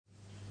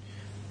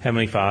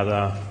Heavenly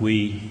Father,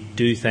 we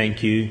do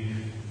thank you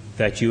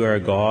that you are a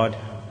God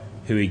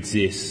who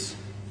exists,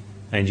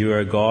 and you are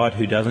a God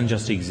who doesn't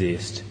just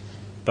exist,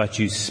 but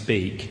you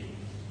speak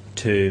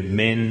to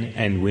men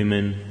and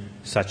women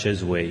such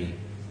as we.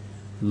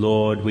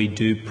 Lord, we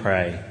do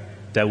pray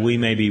that we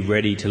may be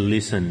ready to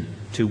listen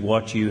to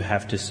what you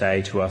have to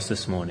say to us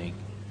this morning.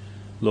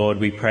 Lord,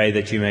 we pray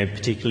that you may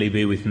particularly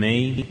be with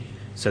me,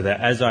 so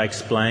that as I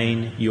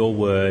explain your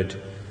word,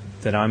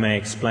 that I may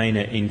explain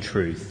it in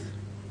truth.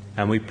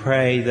 And we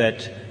pray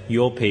that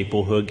your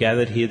people who are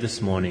gathered here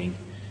this morning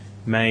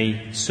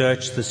may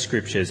search the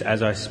scriptures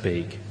as I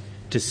speak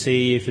to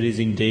see if it is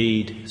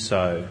indeed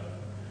so.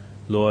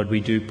 Lord, we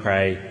do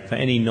pray for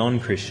any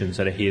non-Christians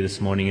that are here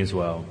this morning as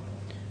well.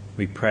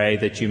 We pray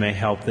that you may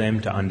help them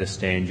to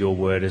understand your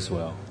word as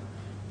well.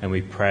 And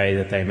we pray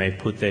that they may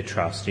put their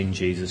trust in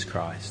Jesus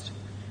Christ.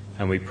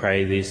 And we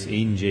pray this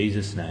in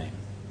Jesus' name.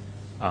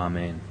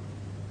 Amen.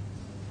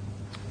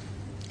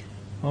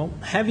 Well,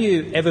 have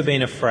you ever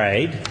been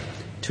afraid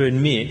to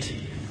admit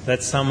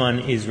that someone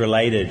is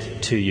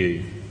related to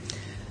you?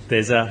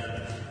 There's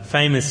a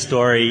famous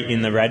story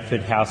in the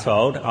Radford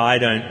household. I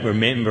don't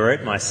remember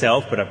it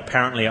myself, but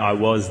apparently I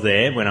was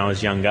there when I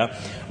was younger.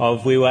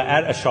 We were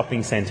at a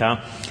shopping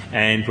centre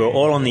and we were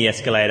all on the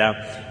escalator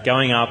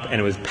going up, and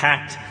it was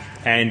packed,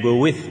 and we were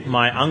with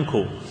my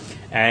uncle.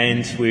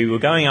 And we were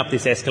going up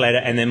this escalator,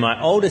 and then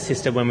my older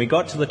sister, when we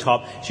got to the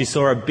top, she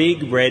saw a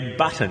big red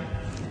button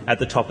at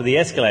the top of the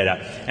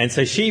escalator. And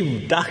so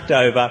she ducked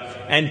over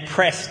and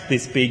pressed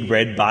this big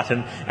red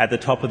button at the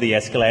top of the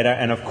escalator,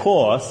 and of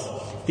course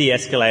the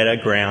escalator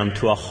ground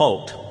to a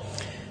halt.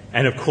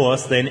 And of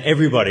course then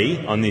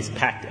everybody on this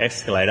packed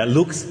escalator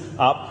looks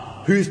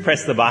up, who's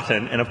pressed the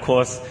button? And of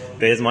course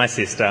there's my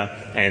sister,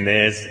 and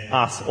there's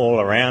us all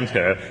around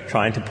her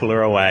trying to pull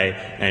her away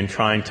and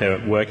trying to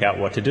work out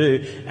what to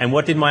do. And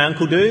what did my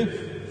uncle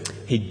do?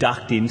 He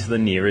ducked into the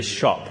nearest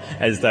shop,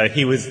 as though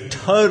he was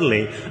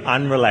totally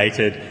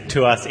unrelated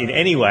to us in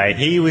any way.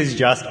 He was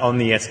just on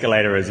the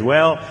escalator as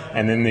well,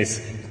 and then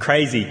this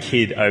crazy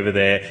kid over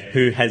there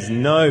who has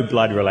no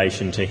blood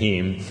relation to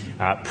him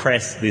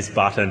pressed this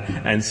button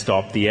and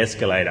stopped the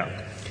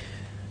escalator.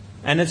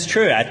 And it's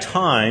true, at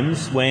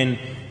times when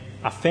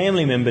a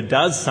family member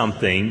does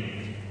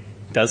something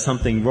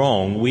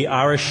wrong, we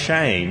are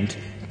ashamed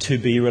to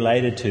be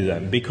related to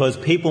them, because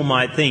people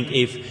might think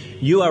if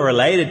you are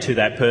related to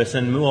that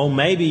person, well,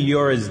 maybe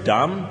you're as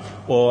dumb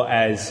or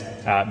as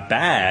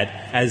bad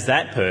as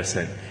that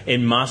person. It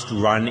must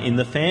run in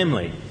the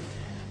family.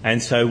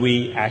 And so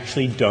we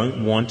actually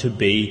don't want to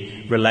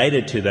be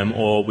related to them,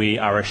 or we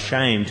are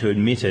ashamed to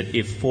admit it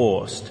if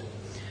forced.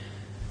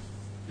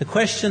 The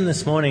question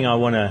this morning I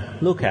want to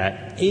look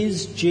at,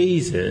 is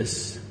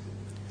Jesus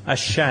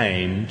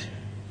ashamed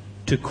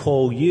to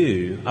call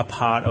you a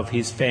part of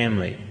his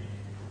family?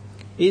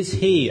 Is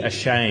he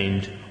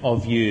ashamed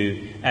of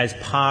you as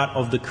part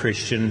of the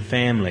Christian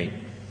family?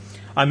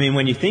 I mean,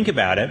 when you think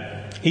about it,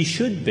 he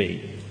should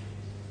be.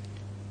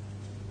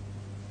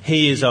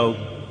 He is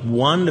a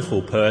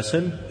wonderful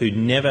person who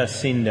never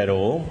sinned at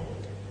all.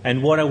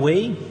 And what are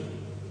we?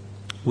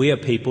 We are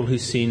people who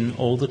sin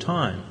all the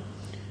time.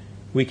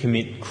 We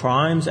commit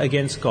crimes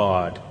against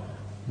God.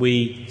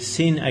 We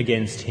sin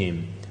against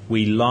him.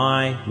 We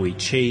lie, we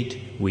cheat,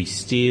 we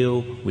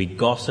steal, we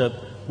gossip,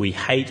 we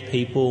hate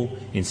people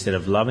instead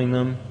of loving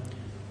them.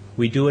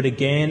 We do it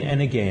again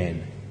and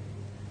again.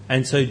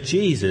 And so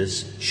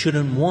Jesus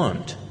shouldn't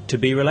want to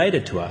be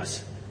related to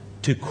us,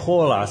 to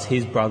call us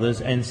his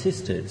brothers and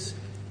sisters.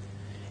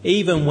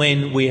 Even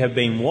when we have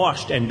been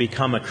washed and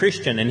become a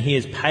Christian and he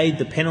has paid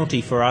the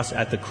penalty for us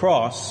at the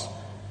cross,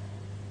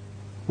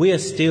 we are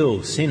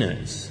still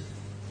sinners.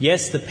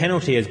 Yes, the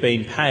penalty has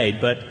been paid,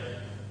 but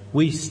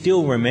we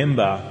still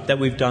remember that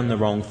we've done the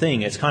wrong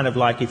thing. It's kind of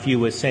like if you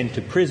were sent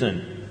to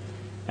prison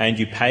and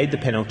you paid the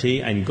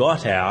penalty and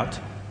got out,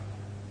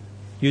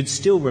 you'd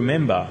still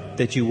remember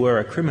that you were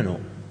a criminal.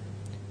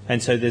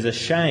 And so there's a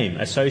shame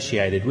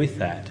associated with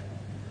that.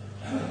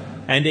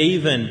 And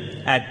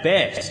even at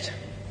best,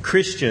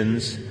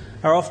 Christians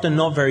are often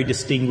not very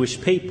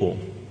distinguished people.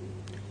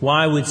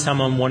 Why would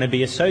someone want to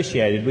be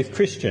associated with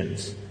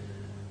Christians?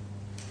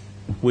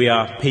 We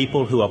are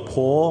people who are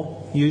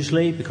poor,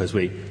 usually, because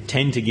we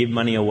tend to give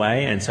money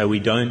away, and so we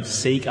don't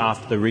seek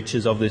after the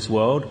riches of this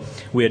world.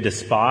 We are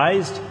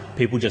despised.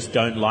 People just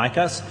don't like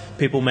us.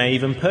 People may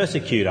even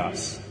persecute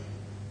us.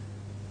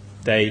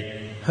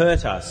 They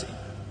hurt us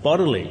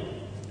bodily,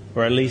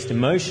 or at least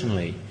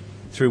emotionally,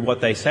 through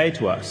what they say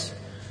to us.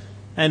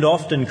 And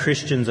often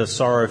Christians are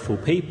sorrowful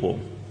people.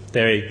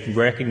 They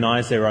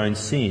recognise their own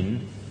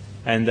sin,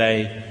 and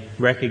they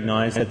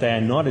recognise that they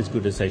are not as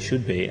good as they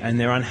should be, and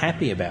they're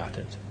unhappy about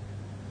it.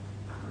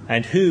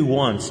 And who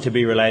wants to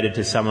be related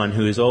to someone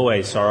who is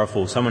always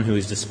sorrowful, someone who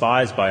is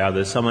despised by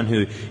others, someone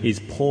who is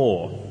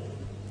poor?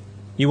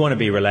 You want to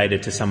be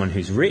related to someone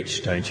who's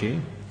rich, don't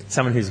you?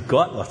 Someone who's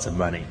got lots of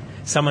money,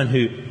 someone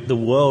who the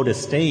world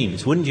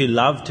esteems. Wouldn't you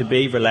love to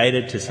be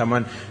related to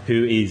someone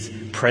who is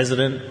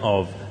president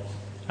of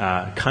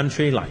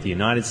country like the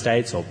United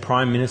States or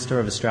Prime Minister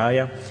of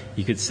Australia,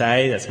 you could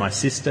say, that's my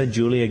sister,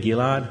 Julia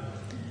Gillard.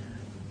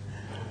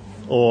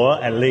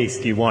 Or at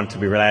least you want to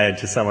be related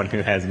to someone who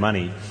has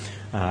money.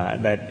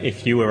 That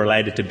if you were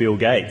related to Bill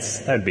Gates,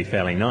 that would be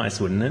fairly nice,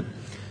 wouldn't it?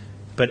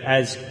 But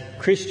as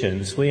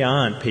Christians, we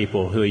aren't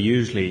people who are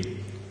usually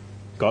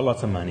got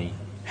lots of money,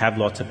 have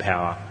lots of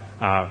power,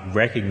 are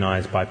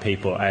recognised by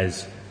people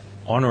as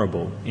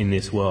honourable in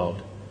this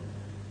world.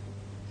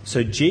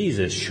 So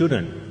Jesus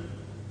shouldn't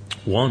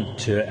want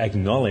to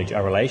acknowledge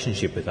a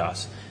relationship with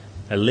us,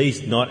 at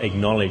least not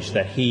acknowledge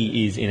that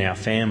he is in our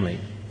family.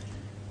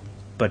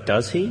 But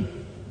does he?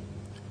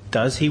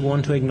 Does he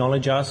want to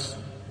acknowledge us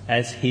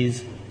as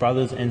his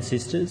brothers and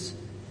sisters?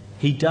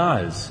 He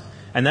does.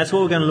 And that's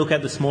what we're going to look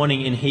at this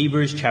morning in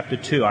Hebrews chapter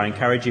 2. I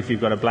encourage you, if you've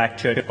got a black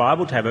church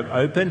Bible, to have it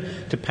open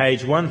to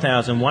page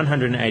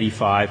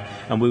 1185,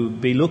 and we will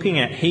be looking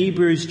at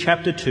Hebrews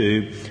chapter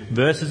 2,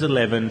 verses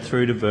 11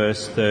 through to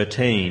verse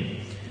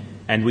 13.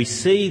 And we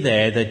see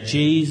there that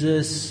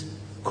Jesus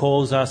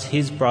calls us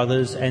his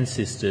brothers and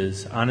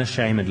sisters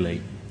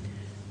unashamedly.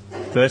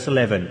 Verse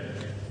 11,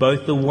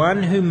 both the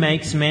one who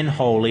makes men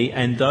holy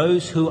and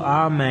those who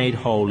are made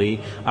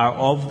holy are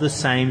of the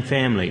same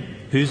family.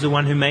 Who's the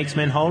one who makes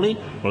men holy?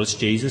 Well, it's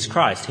Jesus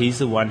Christ. He's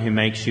the one who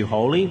makes you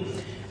holy.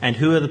 And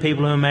who are the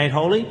people who are made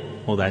holy?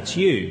 Well, that's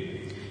you.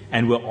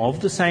 And we're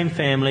of the same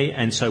family.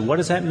 And so what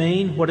does that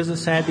mean? What does it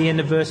say at the end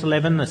of verse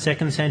 11, the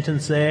second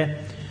sentence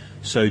there?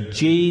 So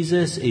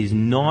Jesus is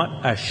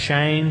not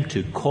ashamed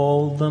to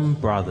call them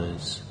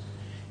brothers.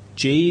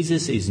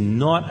 Jesus is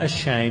not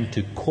ashamed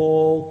to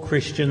call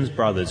Christians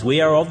brothers.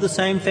 We are of the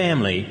same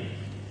family,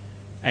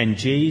 and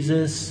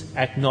Jesus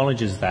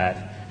acknowledges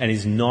that and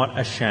is not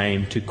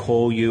ashamed to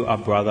call you a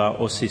brother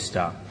or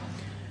sister.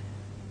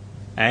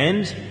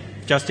 And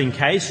just in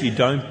case you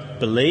don't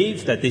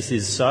believe that this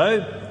is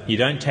so, you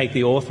don't take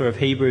the author of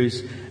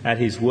Hebrews at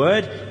his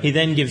word, he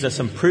then gives us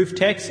some proof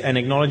text and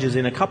acknowledges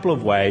in a couple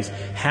of ways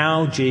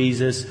how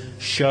Jesus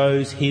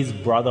shows his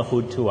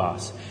brotherhood to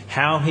us,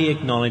 how he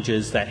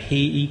acknowledges that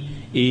he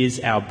is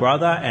our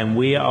brother and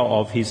we are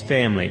of his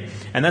family.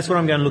 And that's what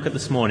I'm going to look at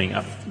this morning,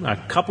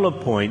 a couple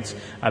of points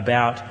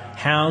about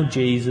how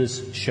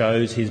Jesus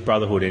shows his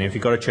brotherhood. And if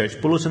you've got a church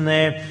bulletin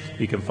there,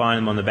 you can find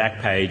them on the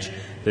back page,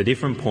 the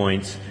different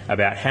points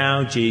about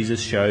how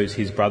Jesus shows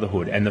his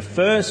brotherhood. And the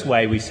first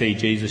way we see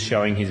Jesus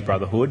showing his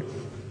brotherhood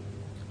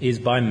is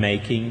by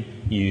making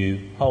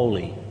you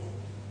holy.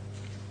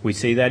 We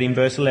see that in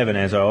verse 11,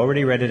 as I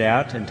already read it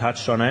out and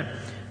touched on it.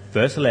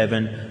 Verse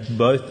 11,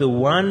 both the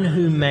one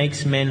who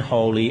makes men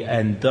holy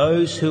and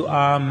those who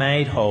are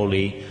made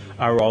holy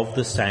are of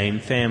the same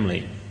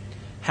family.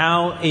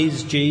 How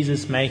is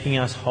Jesus making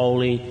us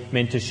holy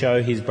meant to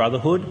show his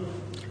brotherhood?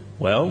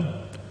 Well,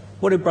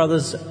 what do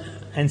brothers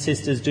and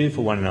sisters do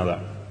for one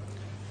another?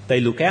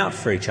 They look out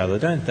for each other,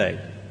 don't they?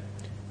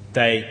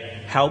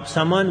 They help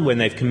someone when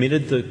they've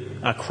committed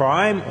a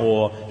crime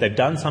or they've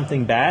done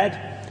something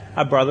bad.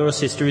 A brother or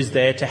sister is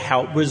there to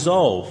help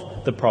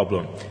resolve the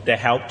problem. They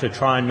help to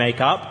try and make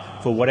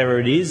up for whatever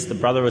it is the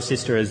brother or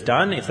sister has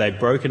done. If they've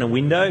broken a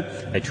window,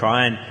 they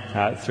try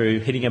and, through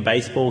hitting a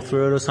baseball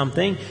through it or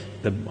something,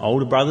 the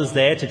older brother's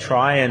there to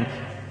try and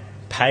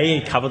pay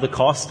and cover the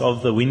cost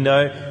of the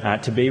window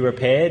to be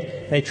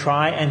repaired. They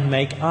try and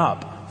make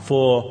up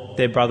for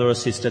their brother or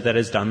sister that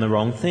has done the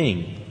wrong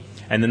thing.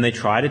 And then they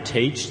try to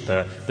teach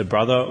the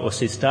brother or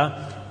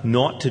sister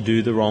not to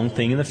do the wrong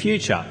thing in the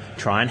future.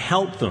 Try and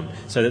help them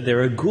so that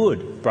they're a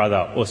good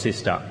brother or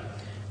sister.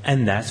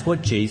 And that's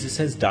what Jesus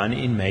has done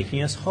in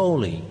making us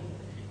holy.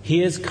 He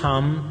has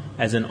come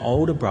as an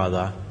older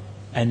brother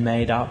and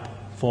made up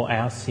for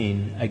our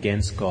sin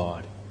against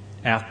God.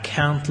 Our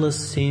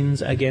countless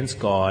sins against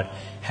God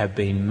have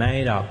been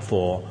made up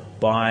for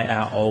by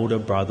our older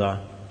brother,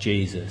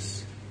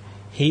 Jesus.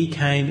 He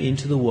came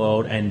into the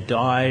world and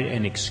died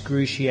an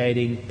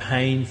excruciating,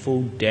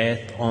 painful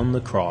death on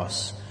the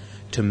cross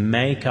to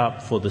make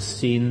up for the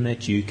sin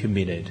that you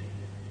committed.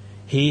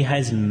 He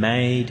has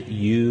made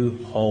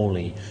you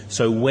holy.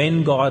 So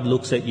when God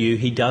looks at you,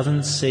 he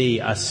doesn't see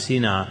a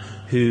sinner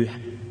who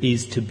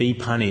is to be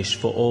punished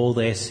for all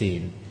their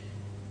sin.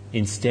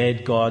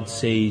 Instead, God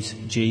sees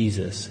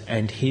Jesus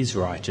and his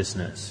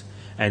righteousness.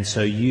 And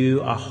so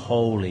you are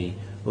holy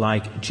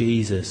like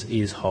Jesus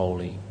is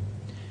holy.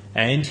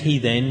 And he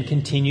then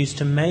continues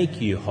to make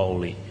you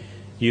holy.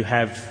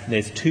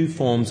 There's two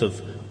forms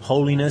of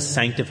holiness,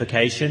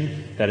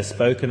 sanctification, that are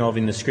spoken of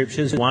in the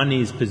scriptures. One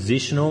is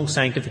positional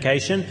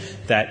sanctification,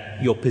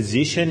 that your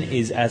position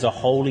is as a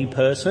holy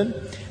person.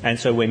 And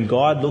so when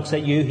God looks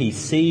at you, he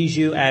sees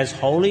you as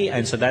holy.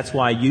 And so that's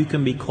why you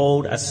can be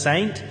called a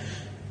saint.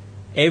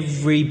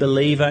 Every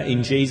believer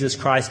in Jesus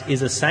Christ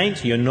is a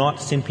saint. You're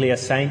not simply a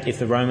saint if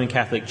the Roman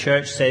Catholic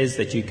Church says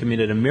that you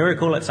committed a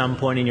miracle at some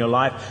point in your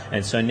life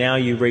and so now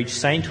you reach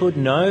sainthood.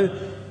 No,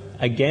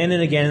 again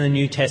and again in the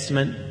New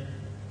Testament,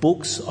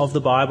 books of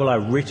the Bible are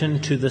written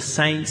to the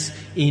saints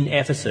in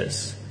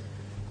Ephesus,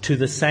 to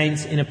the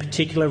saints in a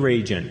particular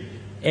region.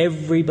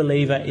 Every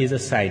believer is a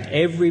saint.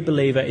 Every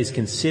believer is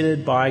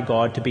considered by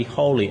God to be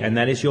holy, and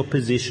that is your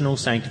positional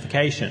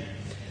sanctification.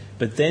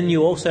 But then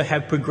you also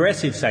have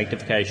progressive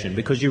sanctification,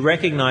 because you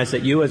recognise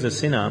that you as a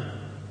sinner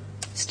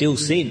still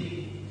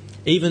sin.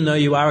 Even though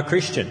you are a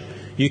Christian,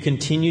 you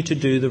continue to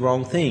do the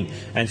wrong thing.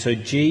 And so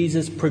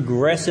Jesus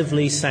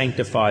progressively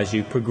sanctifies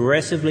you,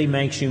 progressively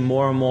makes you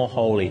more and more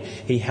holy.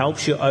 He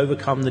helps you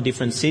overcome the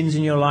different sins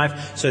in your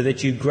life so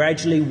that you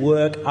gradually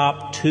work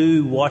up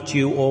to what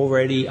you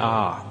already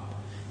are.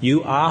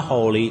 You are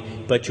holy,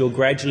 but you're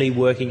gradually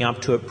working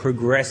up to it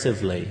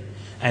progressively.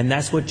 And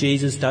that's what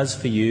Jesus does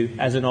for you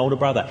as an older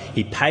brother.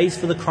 He pays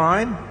for the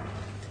crime,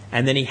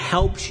 and then he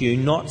helps you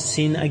not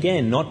sin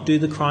again, not do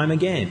the crime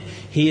again.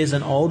 He is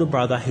an older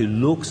brother who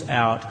looks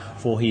out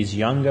for his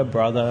younger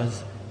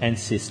brothers and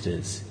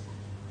sisters.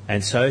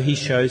 And so he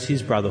shows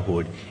his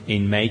brotherhood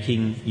in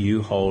making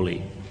you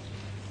holy.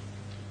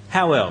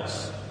 How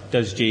else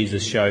does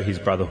Jesus show his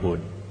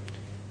brotherhood?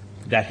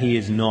 That he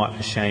is not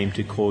ashamed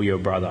to call you a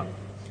brother.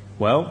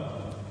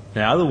 Well,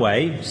 the other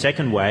way,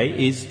 second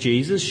way, is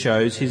Jesus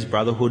shows his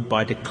brotherhood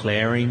by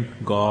declaring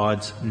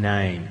God's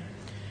name.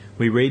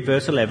 We read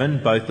verse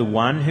 11, both the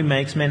one who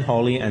makes men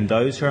holy and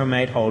those who are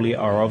made holy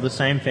are of the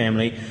same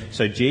family.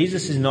 So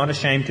Jesus is not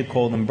ashamed to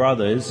call them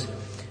brothers.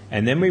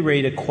 And then we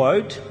read a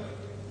quote.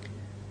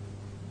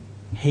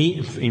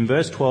 In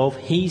verse 12,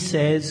 he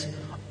says,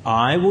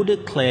 I will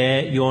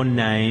declare your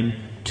name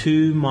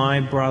to my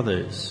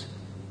brothers.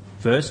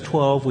 Verse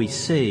 12, we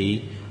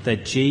see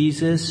that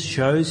Jesus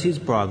shows his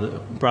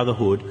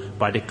brotherhood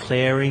by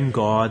declaring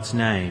God's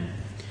name.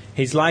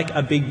 He's like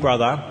a big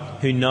brother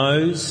who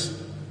knows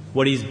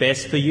what is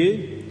best for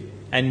you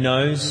and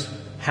knows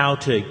how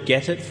to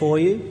get it for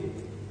you,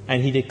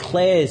 and he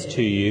declares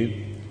to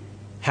you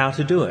how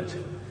to do it.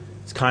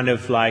 It's kind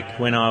of like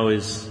when I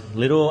was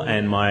little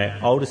and my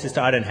older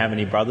sister, I don't have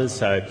any brothers,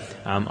 so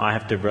I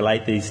have to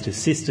relate these to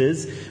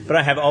sisters, but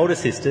I have older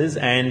sisters,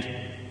 and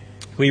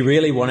we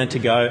really wanted to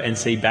go and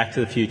see Back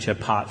to the Future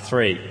Part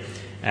 3.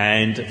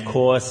 And of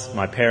course,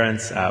 my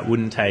parents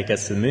wouldn't take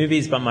us to the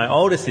movies, but my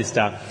older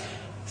sister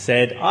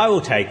said, I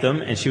will take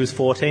them. And she was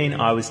 14,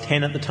 I was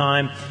 10 at the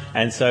time.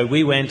 And so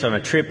we went on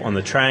a trip on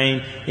the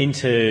train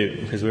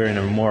because we were in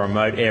a more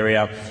remote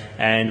area,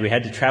 and we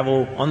had to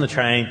travel on the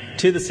train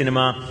to the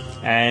cinema,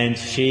 and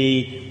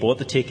she bought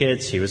the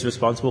tickets, she was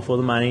responsible for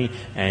the money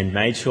and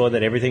made sure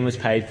that everything was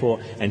paid for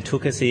and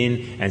took us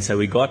in. And so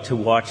we got to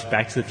watch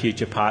Back to the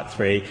Future Part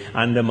 3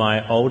 under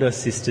my older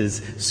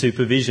sister's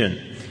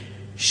supervision.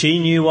 She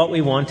knew what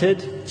we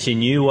wanted, she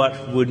knew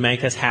what would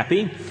make us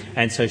happy,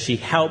 and so she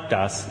helped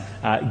us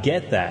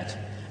get that.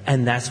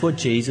 And that's what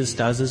Jesus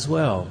does as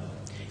well.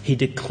 He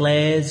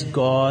declares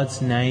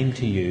God's name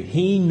to you.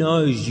 He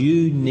knows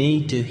you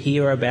need to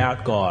hear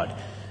about God.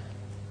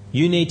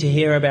 You need to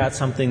hear about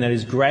something that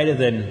is greater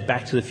than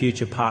Back to the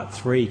Future Part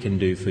 3 can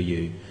do for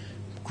you.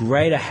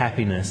 Greater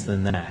happiness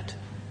than that.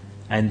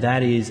 And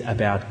that is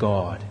about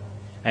God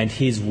and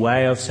his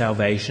way of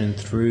salvation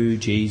through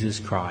Jesus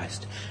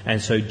Christ. And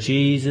so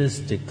Jesus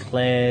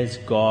declares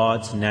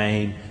God's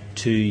name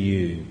to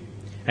you.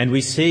 And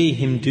we see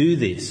him do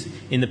this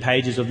in the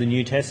pages of the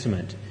New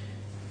Testament.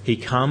 He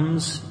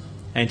comes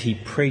and he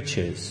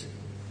preaches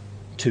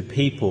to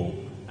people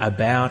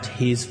about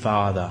his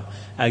Father.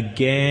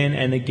 Again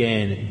and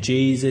again,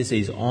 Jesus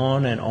is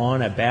on and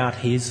on about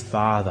his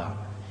Father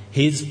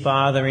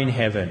in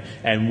heaven,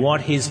 and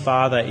what his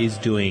Father is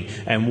doing,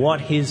 and what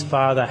his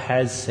Father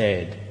has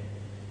said.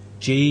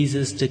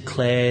 Jesus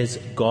declares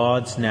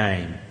God's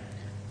name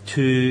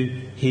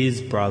to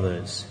his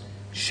brothers,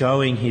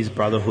 showing his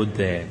brotherhood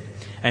there.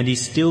 And he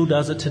still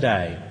does it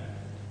today.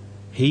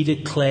 He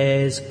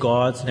declares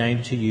God's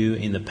name to you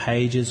in the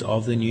pages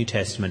of the New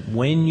Testament.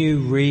 When you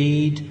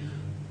read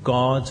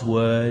God's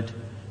word,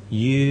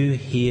 you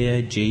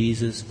hear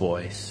Jesus'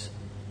 voice.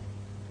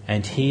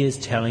 And he is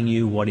telling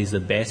you what is the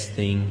best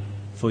thing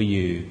for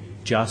you,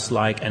 just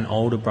like an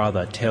older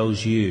brother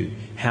tells you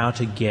how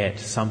to get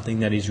something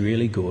that is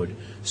really good.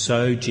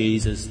 So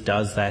Jesus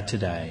does that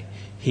today.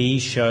 He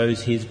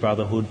shows his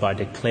brotherhood by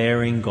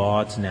declaring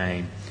God's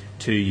name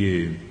to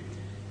you.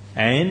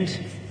 And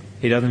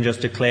he doesn't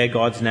just declare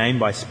God's name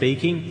by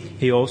speaking,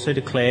 he also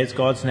declares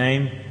God's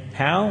name,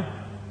 how?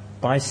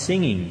 By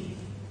singing.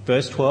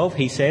 Verse 12,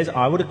 he says,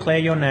 I will declare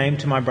your name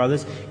to my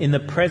brothers. In the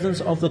presence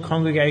of the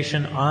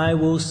congregation, I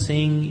will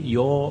sing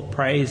your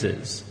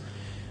praises.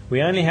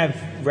 We only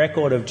have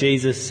record of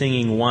Jesus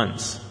singing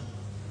once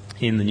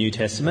in the New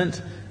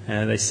Testament.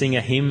 They sing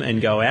a hymn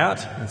and go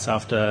out. It's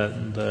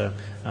after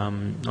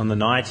on the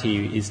night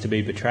he is to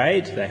be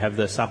betrayed. They have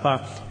the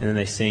supper and then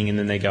they sing and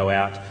then they go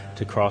out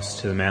to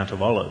cross to the Mount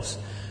of Olives.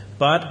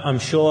 But I'm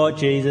sure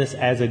Jesus,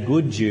 as a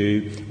good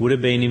Jew, would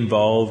have been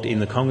involved in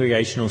the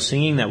congregational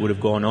singing that would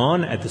have gone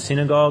on at the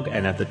synagogue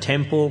and at the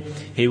temple.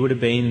 He would have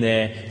been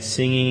there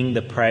singing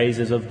the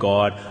praises of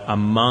God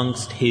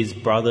amongst his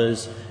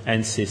brothers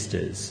and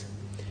sisters.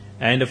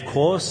 And of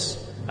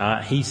course,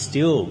 he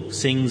still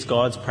sings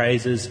God's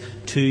praises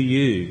to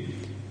you.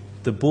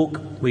 The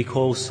book we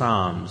call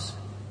Psalms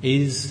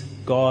is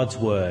God's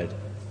word,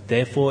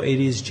 Therefore it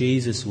is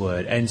Jesus'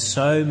 word. And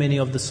so many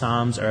of the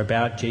Psalms are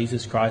about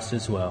Jesus Christ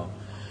as well.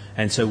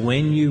 And so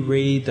when you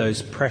read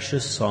those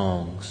precious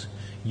songs,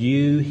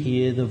 you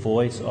hear the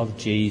voice of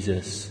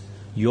Jesus,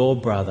 your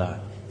brother,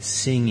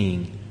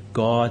 singing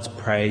God's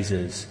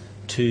praises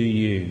to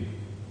you.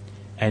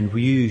 And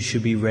you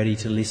should be ready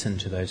to listen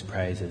to those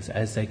praises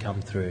as they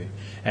come through,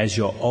 as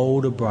your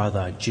older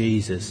brother,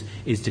 Jesus,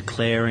 is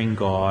declaring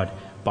God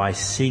by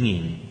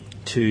singing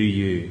to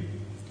you.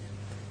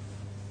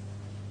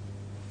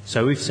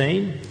 So we've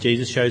seen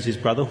Jesus shows his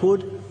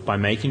brotherhood by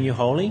making you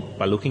holy,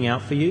 by looking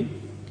out for you.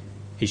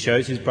 He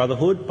shows his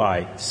brotherhood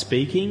by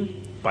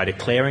speaking, by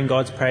declaring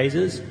God's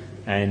praises,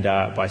 and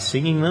by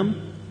singing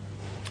them.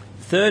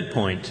 Third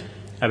point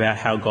about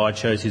how God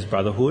shows his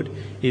brotherhood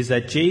is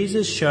that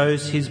Jesus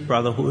shows his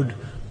brotherhood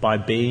by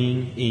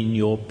being in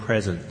your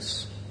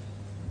presence.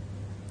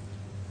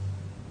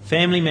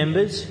 Family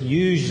members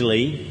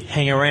usually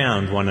hang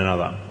around one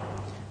another.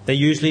 They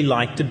usually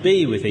like to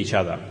be with each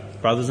other.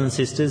 Brothers and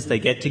sisters, they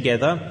get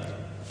together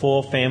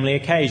for family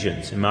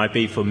occasions. It might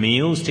be for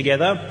meals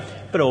together,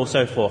 but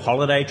also for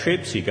holiday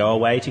trips. You go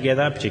away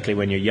together, particularly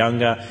when you're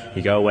younger.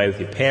 You go away with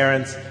your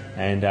parents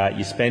and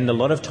you spend a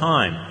lot of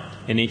time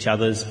in each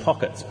other's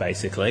pockets,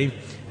 basically,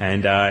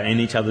 and in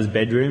each other's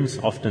bedrooms.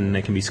 Often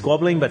there can be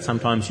squabbling, but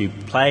sometimes you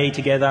play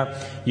together.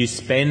 You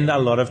spend a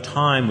lot of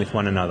time with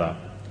one another.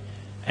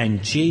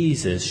 And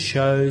Jesus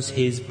shows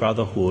his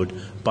brotherhood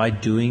by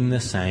doing the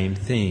same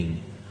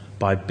thing,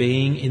 by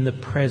being in the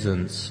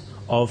presence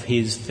of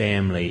his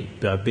family,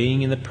 by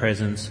being in the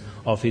presence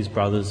of his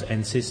brothers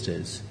and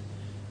sisters.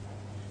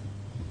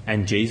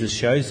 And Jesus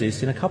shows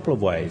this in a couple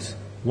of ways.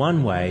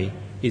 One way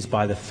is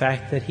by the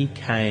fact that he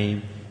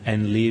came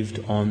and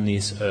lived on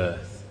this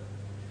earth.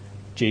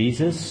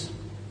 Jesus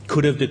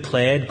could have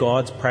declared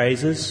God's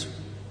praises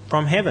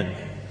from heaven.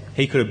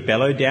 He could have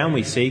bellowed down.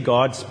 We see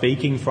God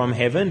speaking from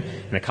heaven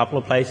in a couple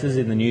of places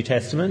in the New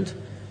Testament.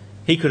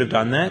 He could have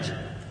done that.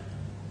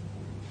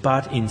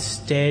 But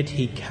instead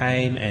he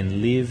came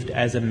and lived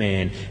as a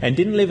man. And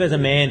didn't live as a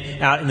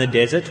man out in the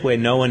desert where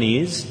no one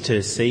is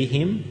to see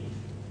him.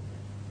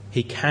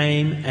 He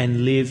came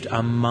and lived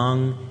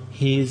among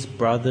his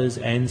brothers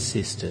and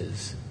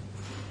sisters.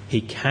 He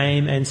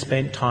came and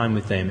spent time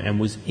with them and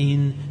was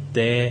in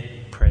their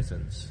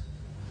presence.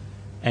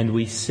 And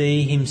we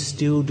see him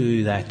still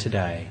do that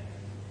today.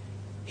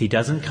 He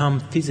doesn't come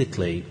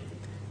physically,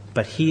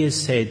 but he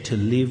is said to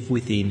live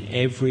within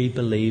every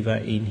believer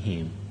in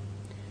him.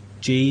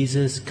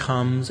 Jesus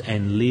comes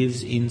and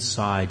lives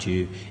inside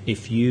you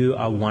if you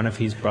are one of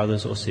his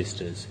brothers or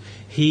sisters.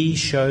 He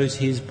shows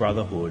his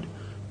brotherhood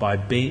by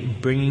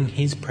bringing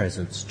his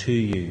presence to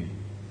you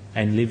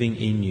and living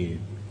in you.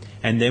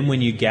 And then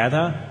when you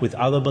gather with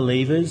other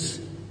believers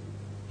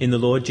in the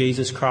Lord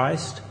Jesus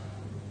Christ,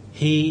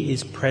 he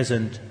is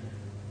present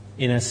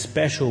in a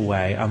special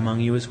way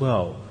among you as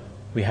well.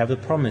 We have the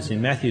promise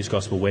in Matthew's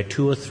Gospel where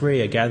 2 or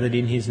 3 are gathered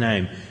in his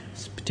name,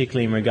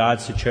 particularly in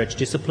regards to church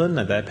discipline,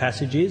 that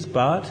passage is,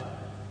 but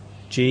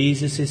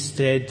Jesus is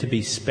said to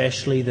be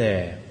specially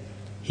there.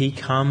 He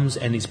comes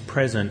and is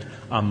present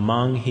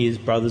among his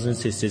brothers and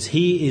sisters.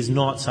 He is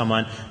not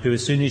someone who,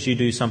 as soon as you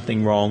do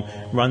something wrong,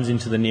 runs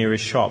into the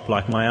nearest shop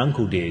like my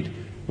uncle did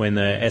when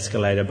the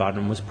escalator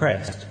button was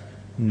pressed.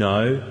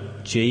 No,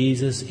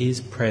 Jesus is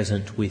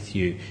present with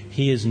you.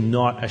 He is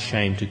not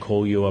ashamed to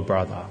call you a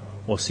brother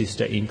or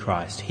sister in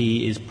Christ.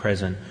 He is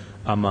present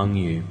among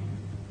you.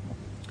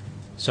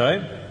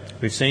 So,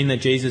 we've seen that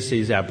Jesus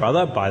is our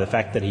brother by the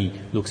fact that he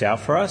looks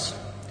out for us,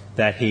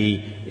 that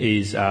he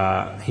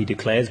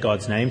declares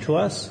God's name to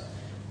us,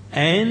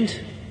 and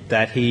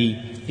that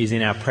he is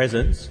in our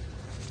presence.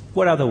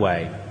 What other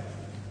way?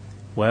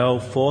 Well,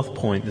 fourth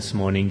point this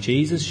morning,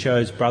 Jesus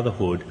shows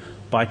brotherhood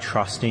by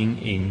trusting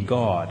in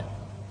God.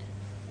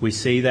 We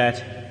see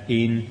that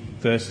in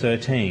verse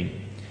 13.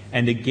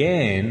 And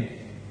again,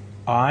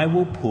 I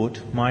will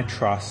put my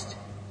trust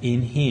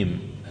in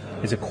him.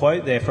 There's a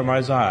quote there from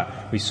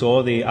Isaiah. We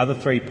saw the other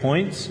 3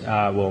 points, 2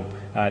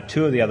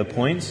 of the other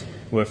points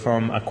were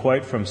from a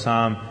quote from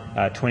Psalm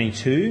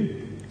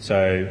 22.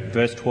 So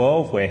verse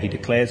 12, where he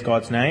declares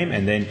God's name,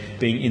 and then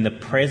being in the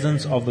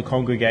presence of the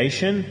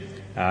congregation,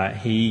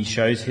 he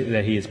shows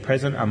that he is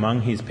present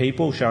among his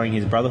people, showing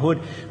his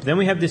brotherhood. But then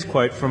we have this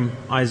quote from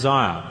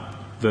Isaiah,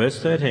 verse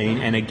 13,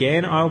 and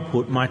again I'll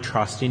put my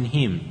trust in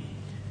him.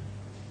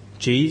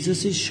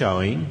 Jesus is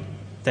showing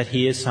that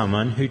he is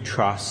someone who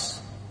trusts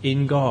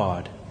in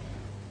God.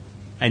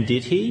 And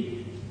did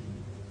he?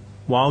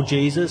 While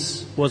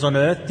Jesus was on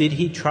earth, did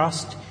he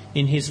trust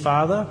in his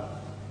Father?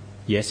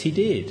 Yes, he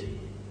did.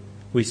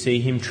 We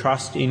see him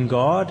trust in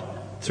God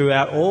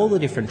throughout all the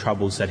different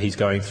troubles that he's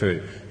going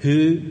through.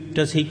 Who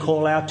does he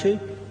call out to?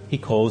 He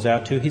calls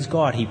out to his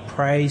God. He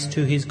prays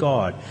to his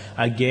God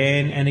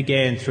again and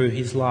again through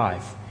his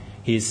life.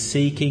 He is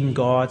seeking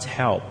God's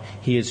help.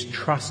 He is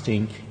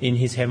trusting in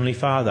his Heavenly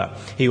Father.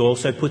 He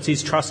also puts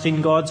his trust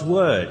in God's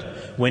Word.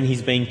 When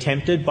he's being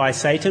tempted by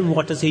Satan,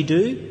 what does he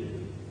do?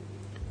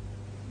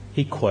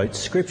 He quotes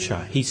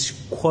Scripture. He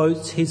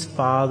quotes his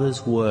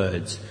Father's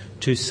words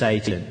to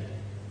Satan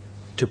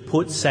to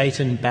put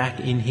Satan back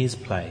in his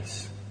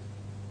place.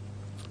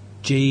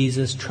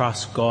 Jesus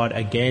trusts God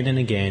again and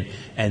again.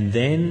 And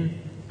then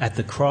at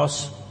the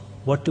cross,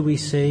 what do we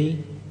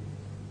see?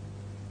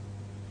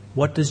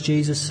 What does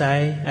Jesus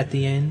say at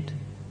the end?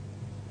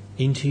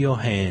 Into your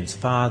hands,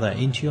 Father,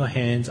 into your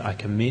hands I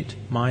commit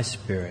my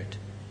spirit.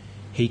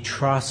 He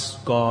trusts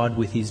God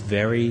with his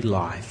very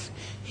life.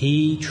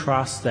 He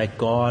trusts that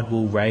God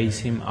will raise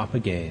him up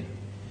again.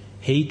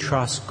 He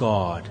trusts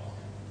God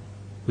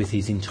with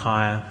his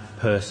entire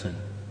person.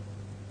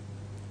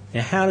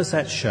 Now, how does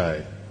that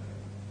show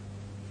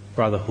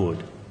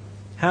brotherhood?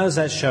 How does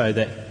that show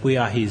that we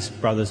are his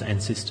brothers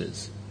and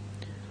sisters?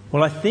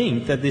 Well, I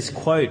think that this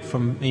quote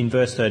in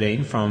verse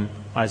 13 from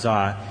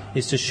Isaiah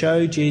is to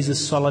show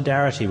Jesus'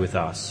 solidarity with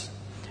us.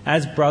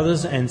 As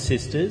brothers and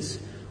sisters,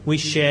 we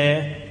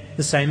share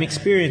the same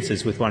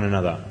experiences with one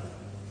another.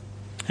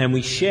 And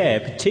we share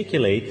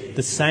particularly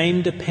the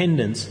same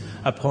dependence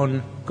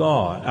upon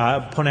God,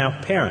 upon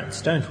our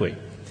parents, don't we?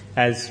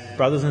 As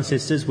brothers and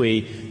sisters,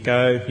 we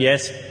go,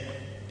 yes,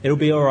 it'll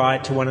be all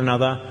right to one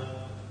another.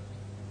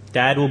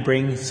 Dad will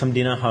bring some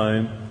dinner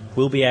home.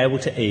 We'll be able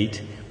to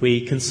eat.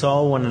 We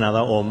console one another,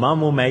 or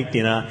Mum will make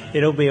dinner.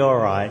 It'll be all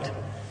right.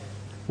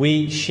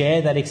 We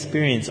share that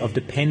experience of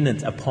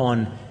dependence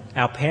upon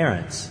our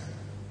parents.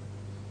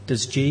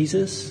 Does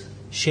Jesus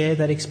share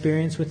that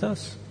experience with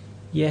us?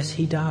 Yes,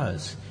 he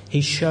does.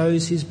 He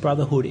shows his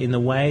brotherhood in the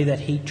way that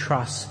he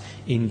trusts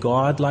in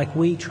God like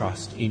we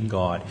trust in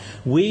God.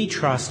 We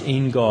trust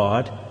in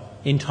God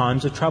in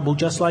times of trouble,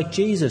 just like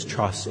Jesus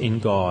trusts in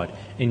God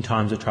in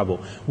times of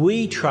trouble.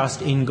 We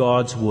trust in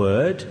God's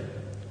word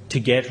to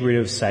get rid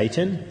of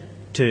Satan,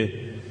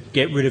 to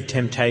get rid of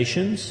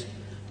temptations,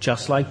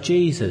 just like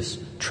Jesus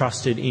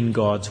trusted in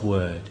God's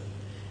word.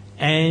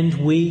 And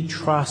we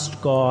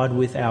trust God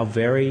with our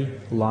very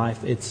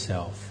life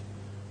itself.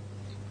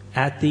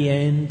 At the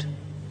end,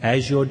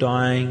 as you're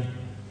dying,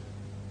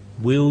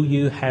 will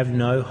you have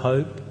no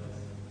hope?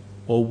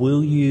 Or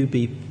will you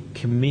be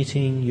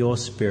committing your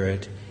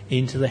spirit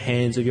into the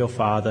hands of your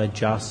Father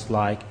just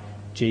like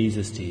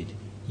Jesus did?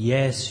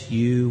 Yes,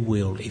 you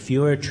will. If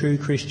you're a true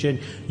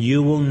Christian,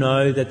 you will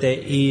know that there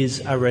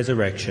is a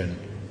resurrection,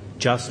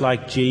 just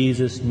like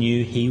Jesus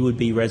knew he would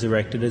be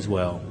resurrected as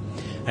well.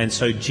 And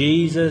so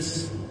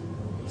Jesus,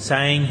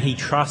 saying he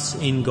trusts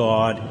in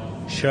God,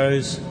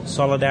 shows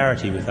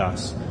solidarity with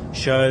us,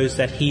 shows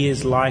that he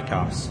is like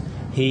us.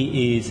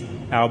 He is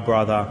our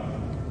brother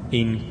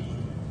in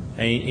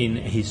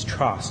his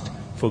trust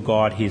for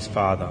God his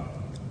Father.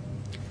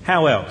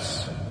 How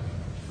else?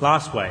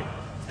 Last way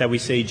that we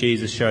see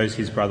Jesus shows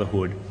his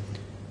brotherhood.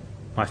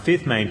 My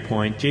fifth main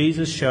point,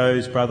 Jesus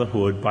shows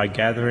brotherhood by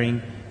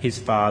gathering his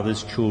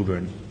Father's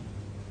children.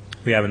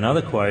 We have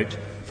another quote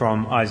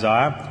from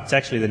Isaiah. It's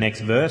actually the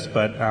next verse,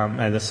 but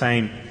the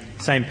same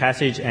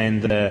passage,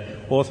 and the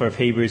author of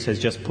Hebrews has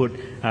just put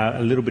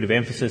a little bit of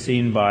emphasis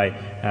in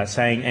by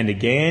saying, and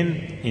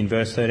again, in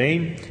verse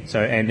 13.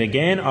 So, and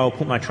again, I will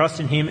put my trust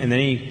in him. And then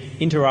he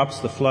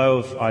interrupts the flow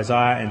of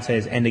Isaiah and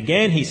says, and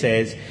again he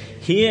says,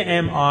 here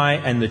am I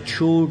and the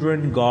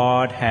children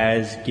God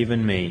has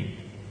given me.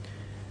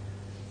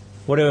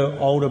 What do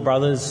older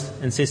brothers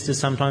and sisters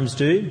sometimes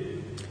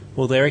do?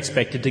 Well, they're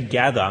expected to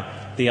gather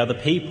the other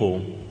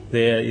people,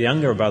 their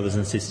younger brothers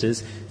and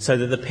sisters, so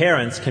that the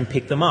parents can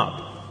pick them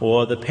up,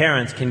 or the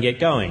parents can get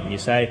going. You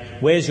say,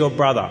 where's your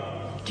brother?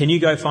 Can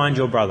you go find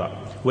your brother?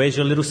 Where's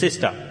your little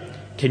sister?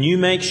 Can you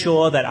make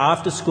sure that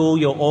after school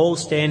you're all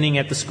standing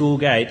at the school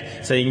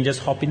gate so you can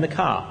just hop in the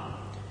car?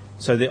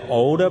 So the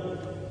older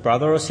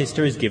brother or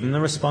sister is given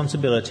the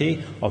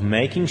responsibility of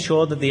making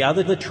sure that the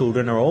other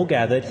children are all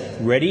gathered,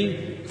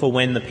 ready for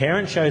when the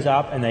parent shows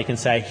up and they can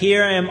say,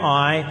 here am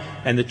I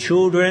and the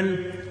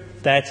children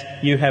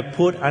that you have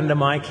put under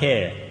my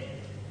care.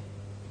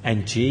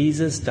 And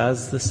Jesus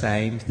does the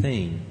same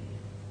thing.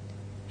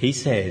 He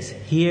says,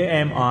 here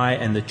am I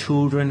and the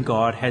children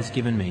God has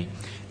given me.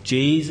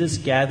 Jesus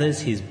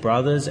gathers his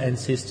brothers and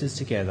sisters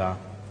together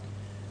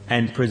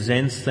and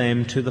presents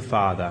them to the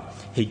Father.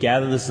 He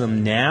gathers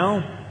them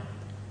now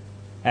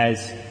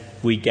as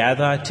we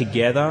gather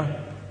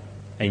together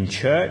in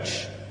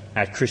church,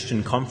 at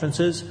Christian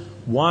conferences.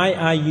 Why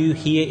are you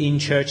here in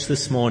church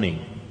this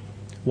morning?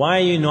 Why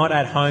are you not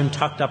at home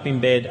tucked up in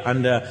bed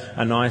under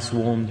a nice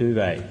warm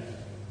duvet?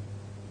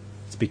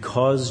 It's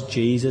because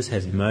Jesus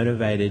has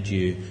motivated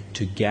you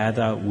to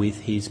gather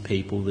with his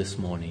people this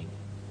morning.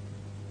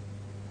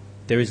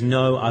 There is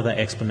no other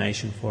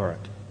explanation for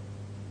it.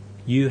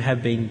 You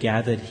have been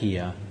gathered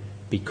here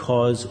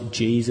because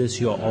Jesus,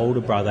 your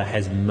older brother,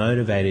 has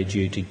motivated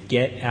you to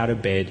get out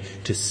of bed,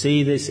 to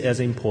see this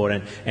as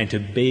important, and to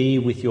be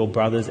with your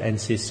brothers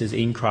and sisters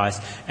in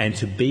Christ, and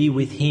to be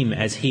with him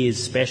as he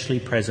is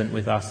specially present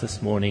with us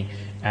this morning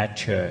at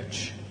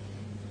church.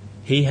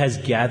 He has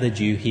gathered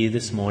you here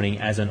this morning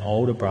as an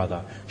older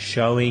brother,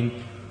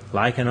 showing,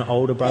 like an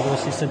older brother or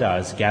sister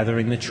does,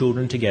 gathering the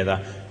children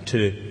together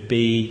to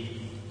be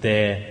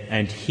there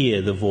and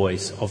hear the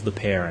voice of the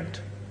parent.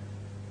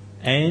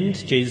 And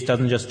Jesus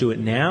doesn't just do it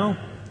now,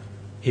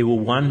 He will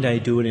one day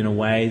do it in a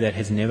way that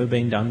has never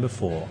been done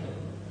before.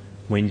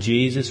 When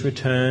Jesus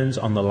returns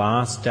on the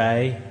last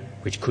day,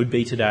 which could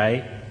be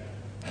today,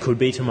 could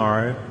be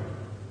tomorrow,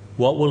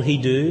 what will he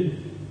do?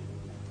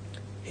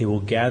 He will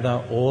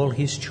gather all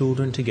his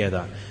children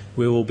together.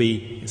 We will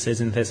be, it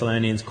says in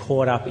Thessalonians,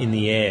 caught up in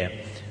the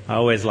air. I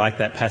always like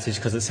that passage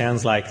because it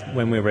sounds like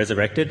when we're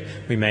resurrected,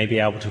 we may be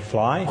able to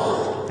fly,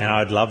 and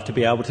I'd love to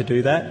be able to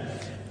do that.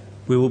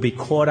 We will be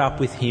caught up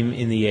with him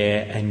in the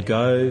air and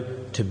go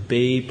to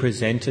be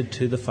presented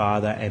to the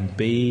Father and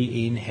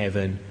be in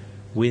heaven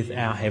with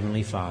our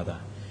Heavenly Father.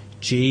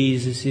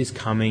 Jesus is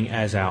coming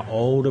as our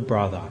older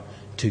brother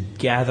to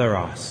gather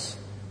us,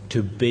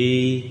 to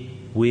be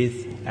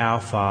with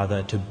our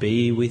Father, to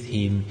be with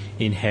him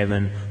in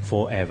heaven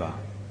forever.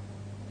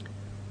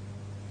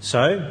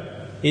 So,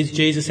 is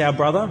Jesus our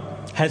brother?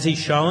 Has he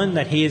shown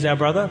that he is our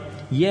brother?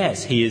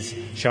 Yes, he has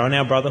shown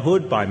our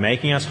brotherhood by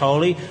making us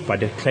holy, by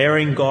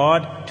declaring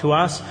God to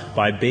us,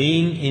 by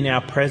being in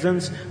our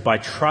presence, by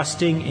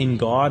trusting in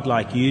God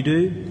like you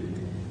do,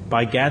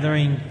 by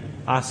gathering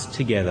us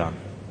together.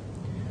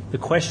 The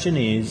question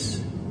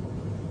is,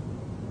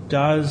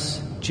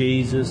 does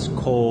Jesus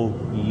call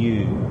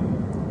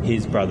you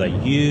his brother?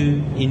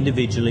 You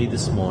individually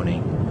this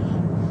morning.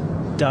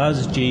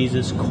 Does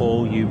Jesus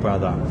call you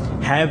brother?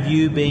 Have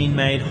you been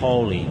made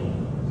holy?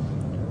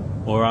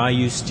 Or are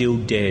you still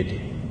dead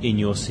in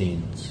your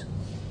sins?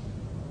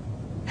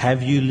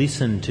 Have you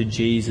listened to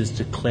Jesus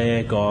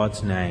declare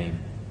God's name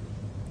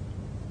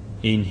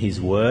in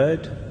his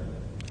word,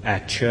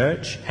 at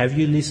church? Have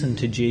you listened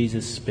to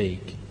Jesus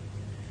speak?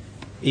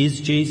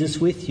 Is Jesus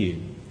with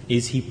you?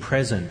 Is he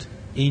present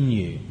in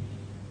you?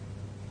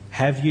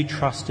 Have you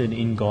trusted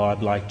in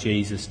God like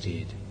Jesus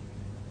did?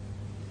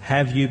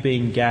 Have you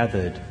been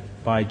gathered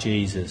by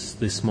Jesus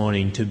this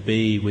morning to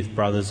be with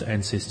brothers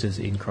and sisters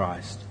in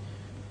Christ?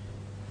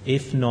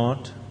 If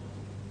not,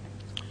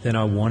 then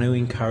I want to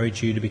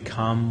encourage you to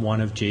become one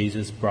of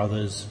Jesus'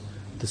 brothers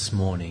this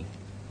morning.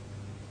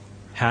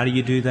 How do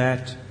you do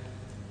that?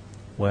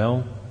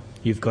 Well,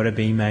 you've got to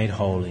be made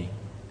holy.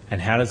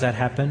 And how does that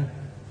happen?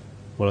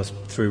 Well, it's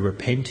through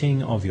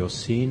repenting of your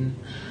sin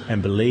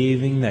and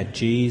believing that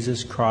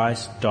Jesus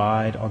Christ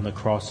died on the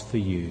cross for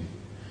you,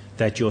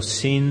 that your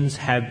sins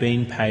have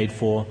been paid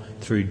for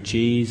through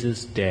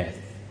Jesus' death,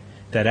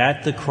 that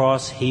at the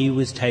cross he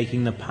was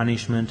taking the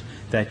punishment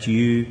that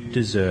you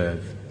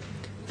deserve.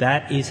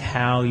 That is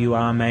how you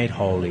are made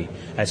holy.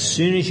 As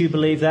soon as you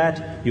believe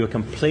that, you are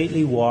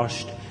completely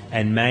washed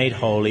and made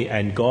holy,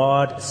 and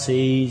God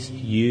sees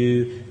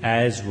you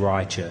as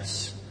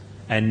righteous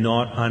and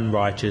not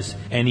unrighteous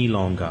any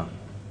longer.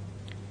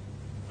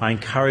 I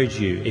encourage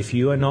you, if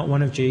you are not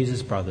one of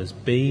Jesus' brothers,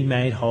 be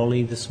made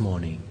holy this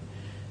morning.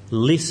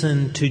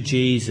 Listen to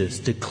Jesus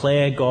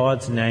declare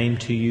God's name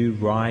to you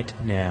right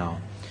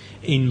now.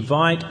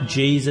 Invite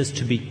Jesus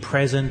to be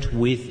present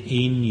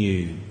within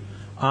you.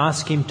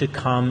 Ask him to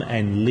come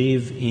and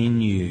live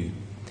in you.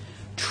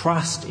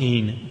 Trust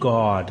in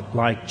God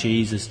like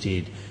Jesus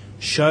did.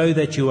 Show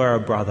that you are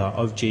a brother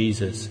of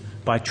Jesus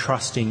by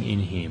trusting in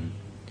him.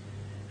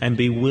 And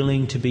be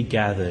willing to be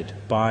gathered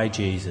by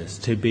Jesus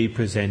to be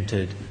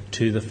presented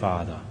to the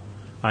Father.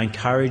 I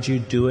encourage you,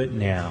 do it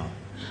now.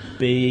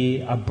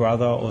 Be a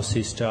brother or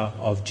sister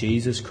of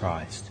Jesus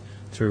Christ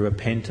through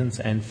repentance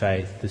and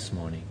faith this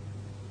morning.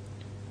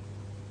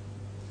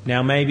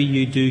 Now maybe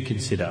you do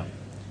consider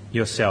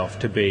yourself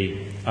to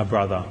be a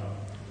brother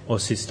or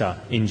sister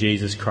in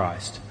Jesus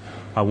Christ.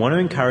 I want to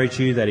encourage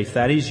you that if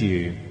that is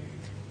you,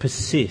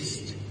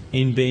 persist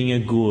in being a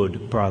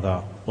good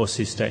brother or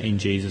sister in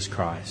Jesus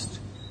Christ.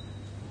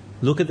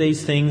 Look at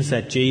these things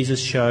that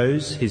Jesus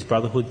shows his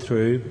brotherhood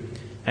through,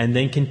 and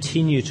then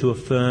continue to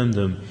affirm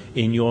them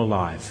in your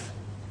life.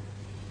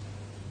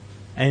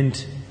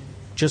 And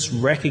just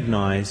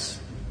recognise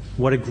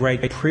what a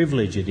great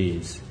privilege it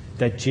is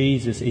that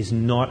Jesus is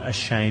not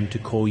ashamed to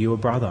call you a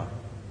brother.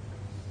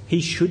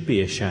 He should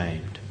be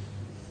ashamed.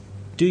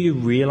 Do you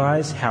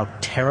realise how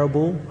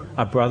terrible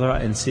a brother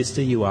and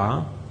sister you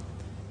are?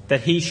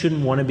 That he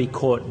shouldn't want to be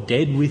caught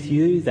dead with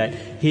you, that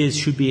he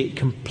should be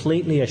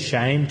completely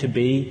ashamed to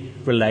be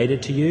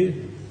related to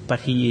you,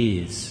 but he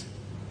is.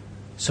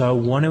 So I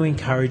want to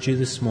encourage you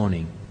this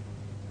morning,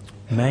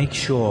 make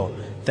sure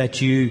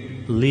that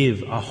you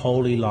live a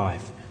holy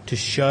life to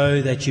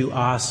show that you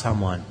are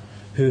someone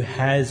who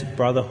has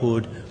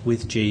brotherhood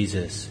with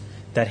Jesus,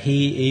 that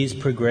he is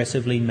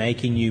progressively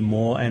making you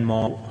more and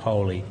more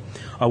holy.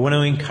 I want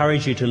to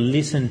encourage you to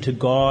listen to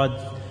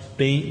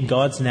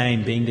God's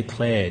name being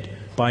declared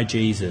by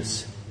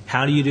Jesus.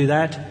 How do you do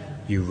that?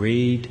 You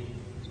read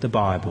the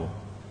Bible.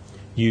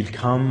 You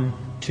come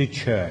to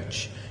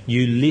church.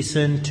 You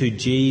listen to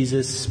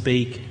Jesus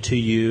speak to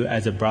you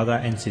as a brother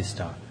and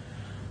sister.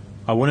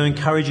 I want to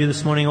encourage you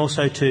this morning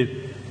also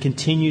to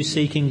continue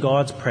seeking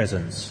God's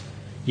presence.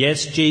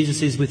 Yes,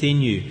 Jesus is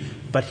within you,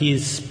 but he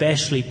is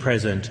especially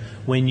present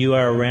when you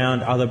are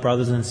around other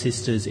brothers and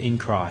sisters in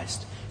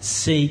Christ.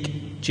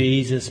 Seek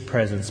Jesus'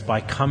 presence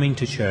by coming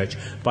to church,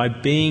 by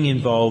being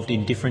involved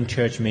in different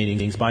church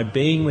meetings, by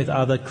being with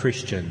other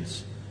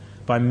Christians.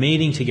 by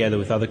meeting together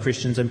with other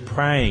Christians and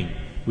praying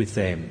with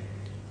them.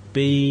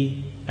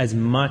 Be as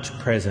much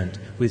present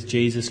with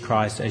Jesus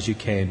Christ as you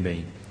can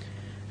be.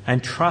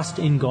 And trust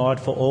in God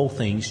for all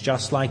things,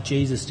 just like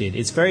Jesus did.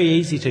 It's very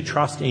easy to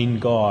trust in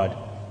God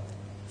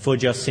for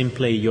just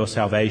simply your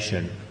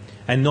salvation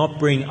and not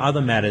bring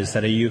other matters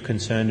that are you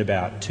concerned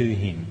about to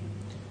him.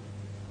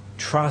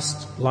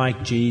 Trust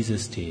like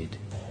Jesus did.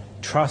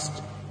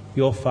 Trust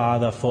your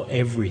Father for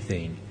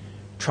everything.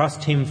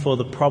 Trust him for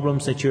the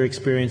problems that you're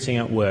experiencing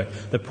at work,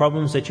 the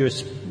problems that you're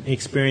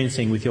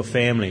experiencing with your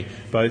family,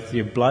 both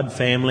your blood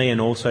family and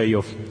also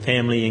your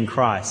family in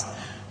Christ.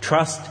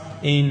 Trust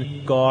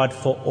in God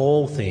for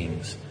all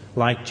things,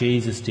 like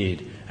Jesus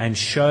did, and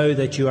show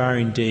that you are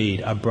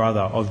indeed a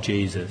brother of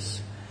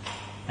Jesus.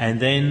 And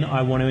then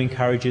I want to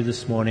encourage you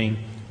this morning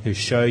to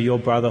show your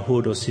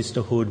brotherhood or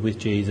sisterhood with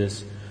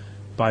Jesus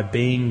by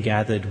being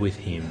gathered with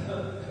him,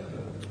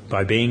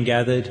 by being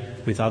gathered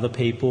with other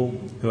people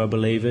who are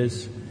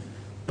believers,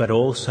 but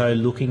also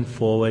looking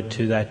forward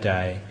to that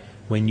day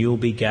when you'll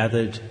be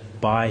gathered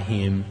by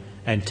him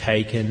and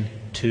taken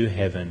to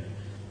heaven.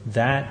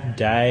 That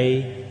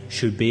day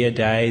should be a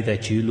day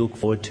that you look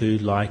forward to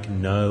like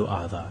no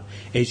other.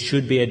 It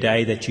should be a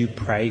day that you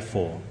pray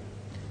for.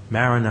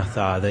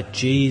 Maranatha, that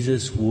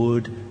Jesus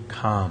would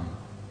come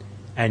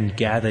and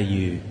gather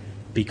you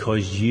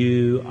because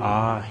you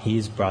are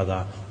his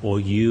brother or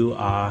you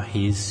are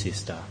his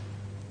sister.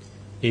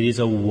 It is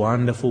a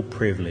wonderful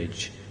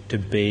privilege to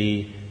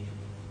be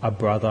a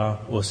brother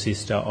or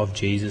sister of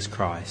Jesus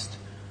Christ.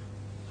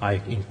 I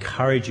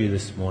encourage you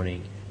this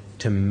morning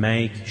to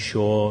make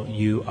sure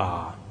you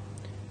are,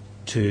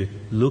 to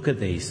look at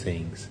these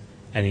things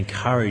and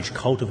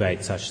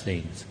cultivate such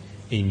things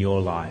in your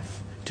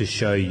life to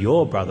show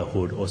your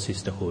brotherhood or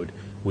sisterhood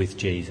with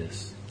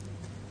Jesus.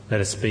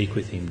 Let us speak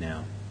with him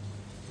now.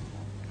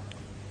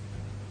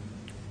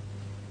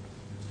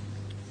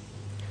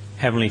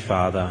 Heavenly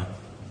Father,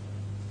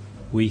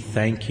 we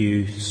thank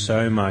you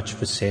so much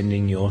for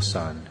sending your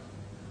Son,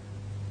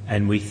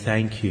 and we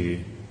thank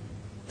you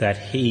that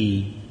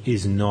he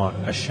is not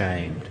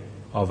ashamed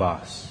of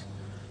us.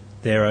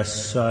 There are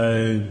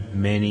so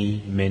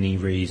many, many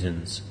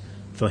reasons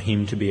for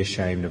him to be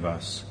ashamed of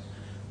us.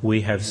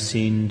 We have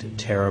sinned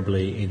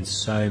terribly in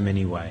so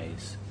many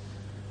ways.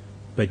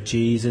 But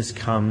Jesus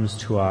comes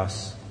to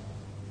us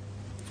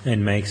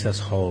and makes us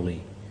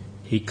holy.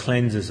 He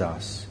cleanses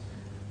us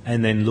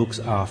and then looks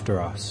after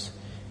us.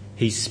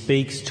 He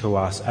speaks to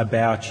us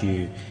about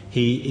you.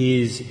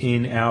 He is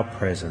in our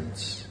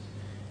presence.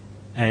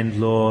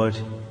 And Lord,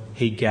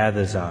 he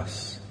gathers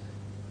us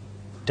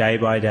day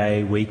by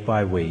day, week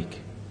by week,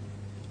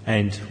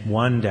 and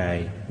one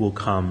day will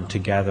come to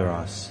gather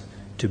us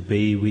to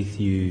be with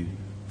you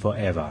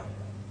forever.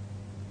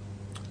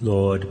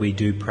 Lord, we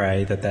do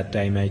pray that that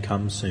day may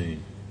come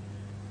soon.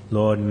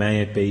 Lord,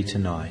 may it be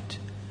tonight.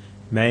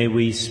 May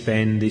we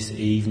spend this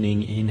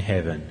evening in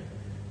heaven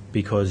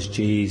because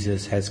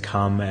Jesus has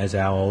come as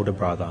our older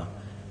brother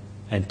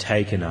and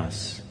taken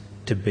us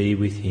to be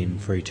with him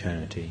for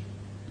eternity.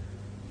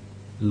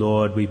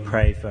 Lord, we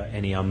pray for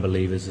any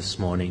unbelievers this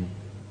morning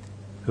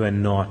who are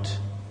not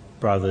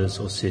brothers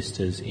or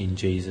sisters in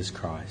Jesus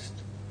Christ.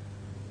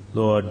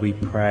 Lord, we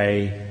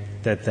pray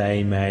that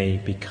they may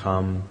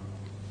become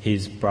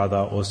his brother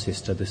or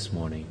sister this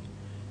morning.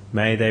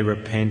 May they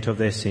repent of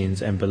their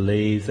sins and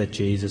believe that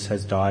Jesus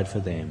has died for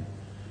them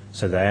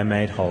so they are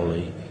made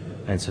holy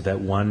and so that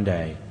one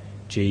day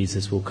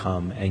Jesus will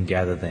come and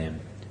gather them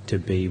to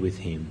be with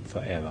him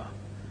forever.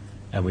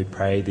 And we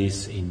pray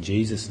this in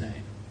Jesus'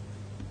 name.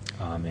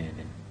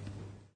 Amen.